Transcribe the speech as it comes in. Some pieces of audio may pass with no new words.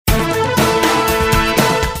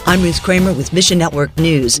I'm Ruth Kramer with Mission Network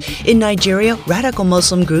News. In Nigeria, radical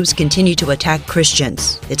Muslim groups continue to attack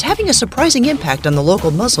Christians. It's having a surprising impact on the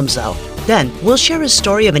local Muslims, though. Then, we'll share a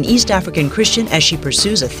story of an East African Christian as she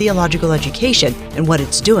pursues a theological education and what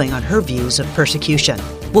it's doing on her views of persecution.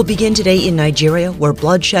 We'll begin today in Nigeria, where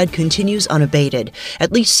bloodshed continues unabated.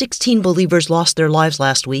 At least 16 believers lost their lives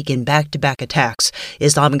last week in back-to-back attacks.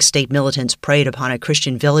 Islamic State militants preyed upon a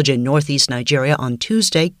Christian village in northeast Nigeria on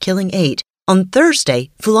Tuesday, killing 8. On Thursday,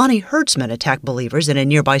 Fulani herdsmen attacked believers in a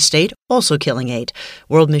nearby state, also killing 8.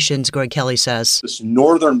 World Mission's Greg Kelly says, this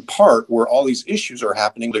northern part where all these issues are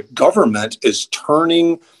happening, the government is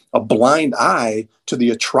turning a blind eye to the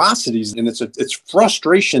atrocities, and it's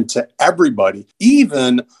frustration to everybody,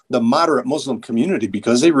 even the moderate Muslim community,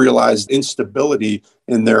 because they realize instability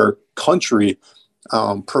in their country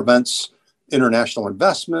prevents international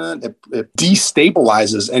investment. It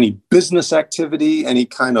destabilizes any business activity, any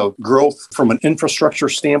kind of growth from an infrastructure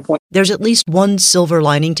standpoint. There's at least one silver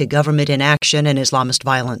lining to government inaction and Islamist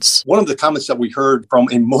violence. One of the comments that we heard from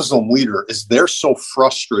a Muslim leader is they're so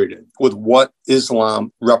frustrated with what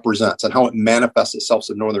Islam represents and how it manifests itself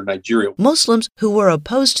in northern Nigeria. Muslims who were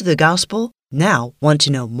opposed to the gospel now want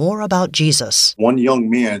to know more about Jesus. One young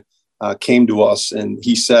man came to us and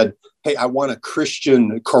he said, "Hey, I want a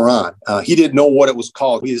Christian Quran." He didn't know what it was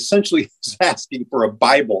called. He essentially was asking for a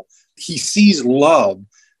Bible. He sees love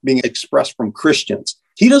being expressed from Christians.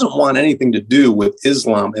 He doesn't want anything to do with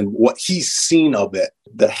Islam and what he's seen of it,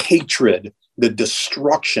 the hatred, the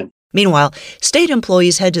destruction. Meanwhile, state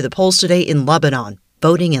employees head to the polls today in Lebanon.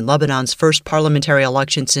 Voting in Lebanon's first parliamentary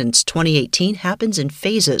election since 2018 happens in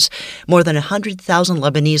phases. More than 100,000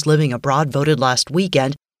 Lebanese living abroad voted last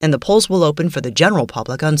weekend, and the polls will open for the general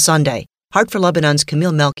public on Sunday. Heart for Lebanon's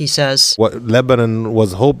Camille Melki says, what Lebanon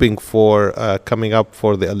was hoping for coming up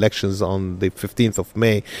for the elections on the 15th of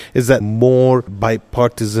May is that more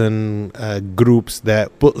bipartisan groups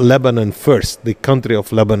that put Lebanon first, the country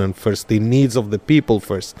of Lebanon first, the needs of the people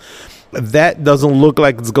first. That doesn't look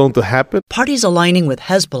like it's going to happen. Parties aligning with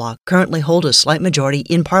Hezbollah currently hold a slight majority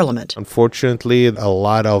in parliament. Unfortunately, a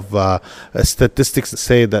lot of statistics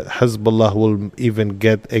say that Hezbollah will even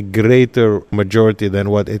get a greater majority than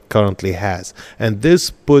what it currently has. And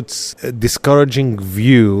this puts a discouraging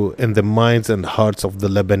view in the minds and hearts of the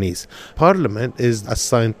Lebanese. Parliament is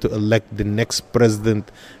assigned to elect the next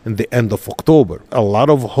president in the end of October. A lot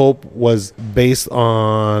of hope was based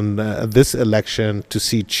on this election to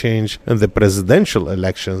see change in the presidential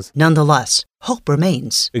elections. Nonetheless, hope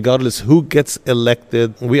remains. Regardless who gets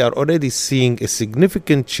elected, we are already seeing a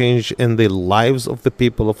significant change in the lives of the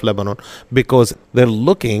people of Lebanon because they're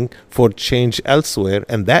looking for change elsewhere,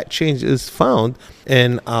 and that change is found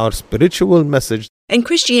in our spiritual message. And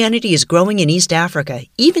Christianity is growing in East Africa,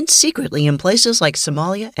 even secretly in places like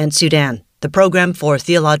Somalia and Sudan. The Program for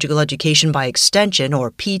Theological Education by Extension, or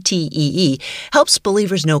PTEE, helps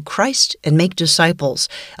believers know Christ and make disciples.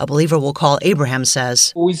 A believer we'll call Abraham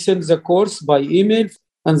says, we send the course by email,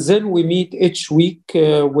 and then we meet each week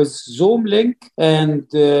with Zoom link, and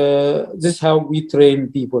this is how we train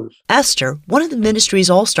people. Esther, one of the ministry's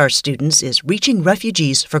all-star students, is reaching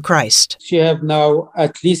refugees for Christ. She have now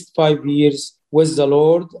at least 5 years with the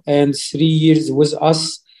Lord and 3 years with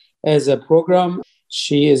us as a program.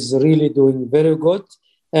 She is really doing very good,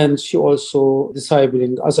 and she also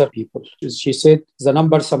discipling other people. She said the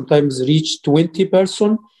number sometimes reach 20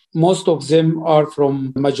 person. Most of them are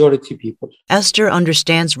from majority people. Esther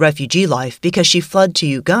understands refugee life because she fled to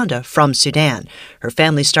Uganda from Sudan. Her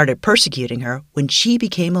family started persecuting her when she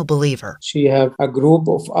became a believer. She have a group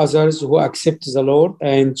of others who accept the Lord,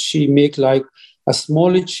 and she make like a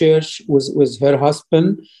small church with her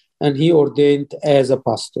husband, and he ordained as a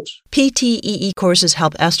pastor. PTEE courses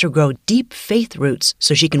help Esther grow deep faith roots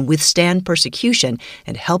so she can withstand persecution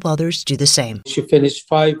and help others do the same. She finished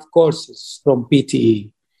 5 courses from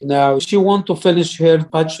PTE. Now she wants to finish her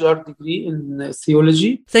bachelor degree in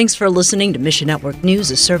theology. Thanks for listening to Mission Network News,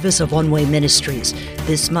 a service of One Way Ministries.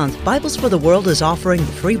 This month, Bibles for the World is offering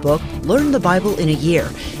the free book, Learn the Bible in a Year.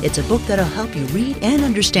 It's a book that'll help you read and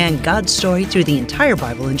understand God's story through the entire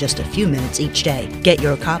Bible in just a few minutes each day. Get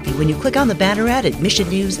your copy when you click on the banner ad at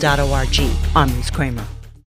missionnews.org. I'm Ruth Kramer.